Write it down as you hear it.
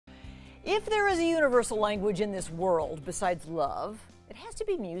If there is a universal language in this world besides love, it has to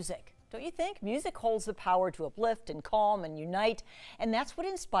be music. Don't you think? Music holds the power to uplift and calm and unite, and that's what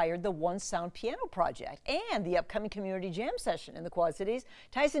inspired the One Sound Piano Project and the upcoming Community Jam Session in the Quad Cities.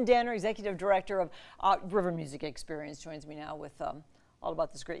 Tyson Danner, Executive Director of River Music Experience, joins me now with all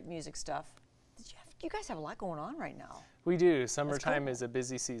about this great music stuff. You guys have a lot going on right now. We do. Summertime is a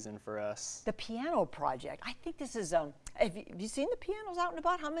busy season for us. The Piano Project. I think this is, have you seen the pianos out and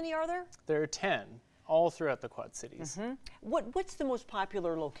about? How many are there? There are 10, all throughout the Quad Cities. Mm-hmm. What's the most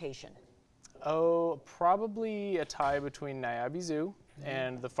popular location? Oh, probably a tie between Niabi Zoo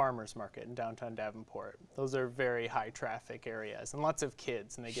and the Farmers Market in downtown Davenport. Those are very high traffic areas and lots of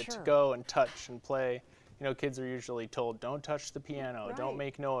kids, and they get to go and touch and play. You know, kids are usually told, don't touch the piano, don't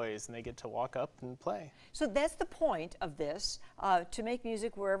make noise, and they get to walk up and play. So that's the point of this, to make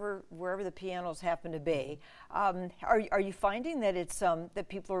music wherever the pianos happen to be. Are you finding that it's that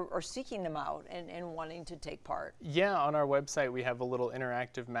people are seeking them out and wanting to take part? Yeah, on our website we have a little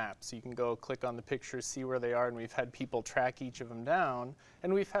interactive map, so you can go click on the pictures, see where they are, and we've had people track each of them down.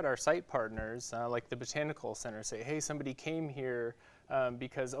 And we've had our site partners, like the Botanical Center, say, hey, somebody came here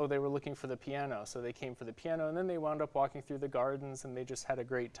because, they were looking for the piano, so they came for the piano, and then they wound up walking through the gardens, and they just had a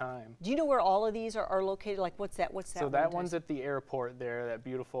great time. Do you know where all of these are located? Like, what's that? So that one's at the airport there, that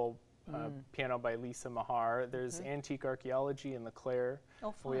beautiful piano by Lisa Mahar. There's Antique Archaeology in LeClaire.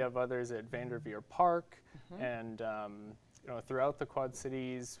 Oh, fun. We have others at Vanderveer Park, and throughout the Quad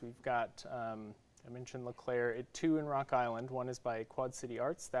Cities, we've got I mentioned LeClaire, 2 in Rock Island. One is by Quad City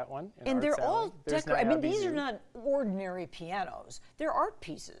Arts, that one. And they're all decorated. I mean, these are not ordinary pianos. They're art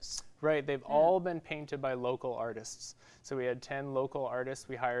pieces. Right, they've all been painted by local artists. So we had 10 local artists.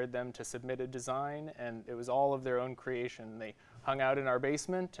 We hired them to submit a design, and it was all of their own creation. They hung out in our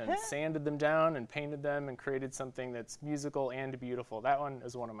basement and sanded them down and painted them and created something that's musical and beautiful. That one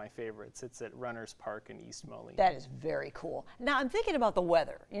is one of my favorites. It's at Runners Park in East Moline. That is very cool. Now I'm thinking about the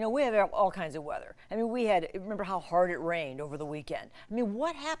weather. You know, we have all kinds of weather. I mean, remember how hard it rained over the weekend. I mean,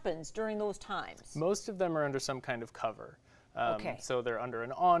 what happens during those times? Most of them are under some kind of cover. So they're under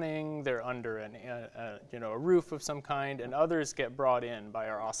an awning, they're under a roof of some kind, and others get brought in by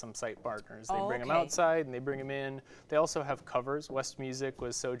our awesome site partners. They bring them outside and they bring them in. They also have covers. West Music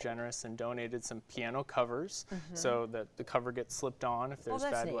was so generous and donated some piano covers so that the cover gets slipped on if there's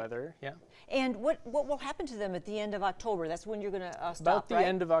bad weather. Yeah. And what will happen to them at the end of October? That's when you're going to stop, About the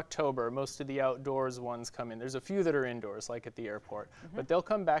end of October, most of the outdoors ones come in. There's a few that are indoors, like at the airport, but they'll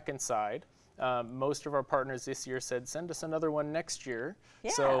come back inside. Most of our partners this year said, send us another one next year. Yeah.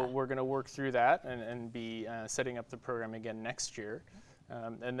 So we're going to work through that and be setting up the program again next year.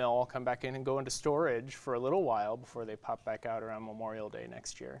 And they'll all come back in and go into storage for a little while before they pop back out around Memorial Day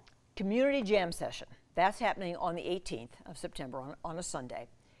next year. Community Jam Session. That's happening on the 18th of September on a Sunday.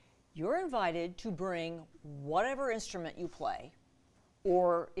 You're invited to bring whatever instrument you play,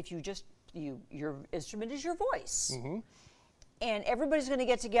 or if you just, your instrument is your voice. And everybody's going to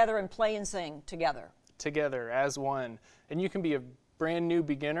get together and play and sing together. Together, as one. And you can be a brand new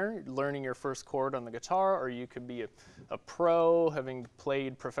beginner learning your first chord on the guitar, or you could be a pro having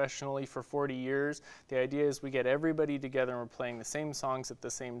played professionally for 40 years. The idea is we get everybody together and we're playing the same songs at the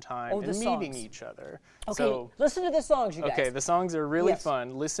same time and meeting each other. Okay, so, listen to the songs, you guys. Okay, the songs are really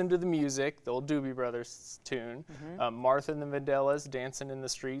fun. Listen to the music, the old Doobie Brothers tune. Martha and the Vandellas, Dancing in the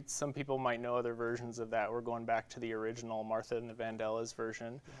Streets. Some people might know other versions of that. We're going back to the original Martha and the Vandellas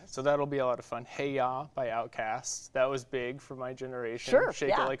version. So that'll be a lot of fun. Hey Ya by Outkast. That was big for my generation. Sure,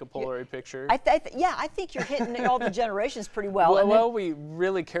 Shake It Like a Polaroid Picture. I think you're hitting all the generations pretty well. Well, we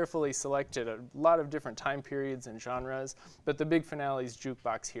really carefully selected a lot of different time periods and genres, but the big finale is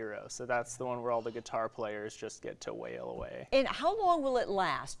Jukebox Hero, so that's the one where all the guitar players just get to wail away. And how long will it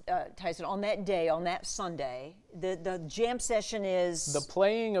last, Tyson, on that day, on that Sunday? The jam session is... The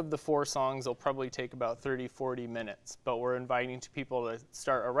playing of the 4 songs will probably take about 30-40 minutes, but we're inviting people to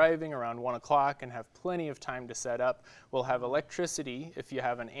start arriving around 1 o'clock and have plenty of time to set up. We'll have electricity if you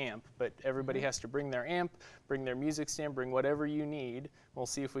have an amp, but everybody has to bring their amp, bring their music stand, bring whatever you need. We'll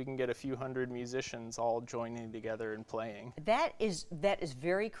see if we can get a few hundred musicians all joining together and playing. That is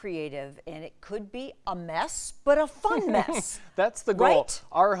very creative, and it could be a mess, but a fun mess. That's the goal. Right?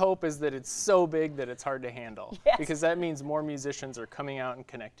 Our hope is that it's so big that it's hard to handle, because that means more musicians are coming out and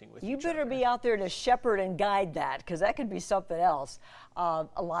connecting with each other. You better be out there to shepherd and guide that, because that could be something else. A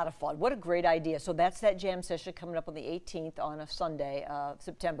lot of fun. What a great idea. So that's that jam session coming up on the 18th on a Sunday,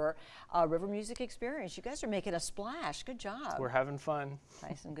 September. River Music Experience. You guys are making a splash. Good job. We're having fun.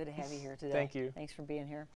 Tyson, good to have you here today. Thank you. Thanks for being here.